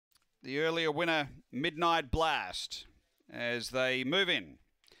the earlier winner, Midnight Blast, as they move in.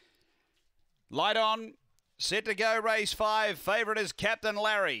 Light on, set to go, race 5. Favourite is Captain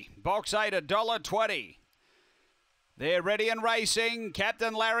Larry. Box 8, $1.20. They're ready and racing.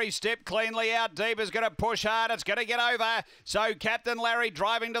 Captain Larry stepped cleanly out deep, is going to push hard. It's going to get over. So Captain Larry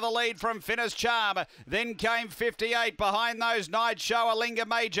driving to the lead from Finnis Charm. Then came 58 behind those Night Show, Alinga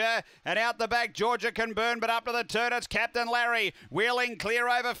Major. And out the back, Georgia Can Burn, but up to the turn, it's Captain Larry. Wheeling clear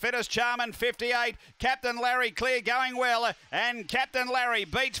over Finnis Charm and 58. Captain Larry clear, going well. And Captain Larry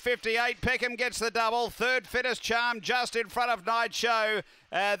beats 58. Peckham gets the double. Third, Finnis Charm just in front of Night Show.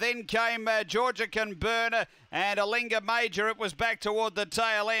 Then came Georgia Can Burn and Alinga Major. It was back toward the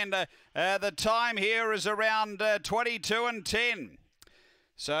tail end. The time here is around 22 and 10.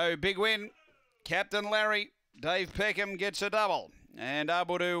 So big win. Captain Larry. Dave Peckham gets a double and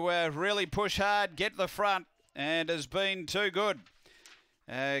able to really push hard, get the front, and has been too good.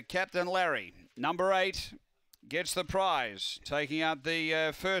 Captain Larry, number 8, gets the prize, taking out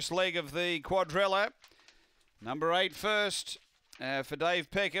the first leg of the quadrilla. Number 8 first. For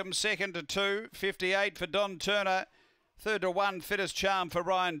Dave Peckham, second to 2, 58 for Don Turner, third to 1, Finnis Charm for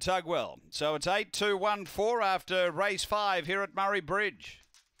Ryan Tugwell. So it's 8-2-1-4 after race 5 here at Murray-Bridge.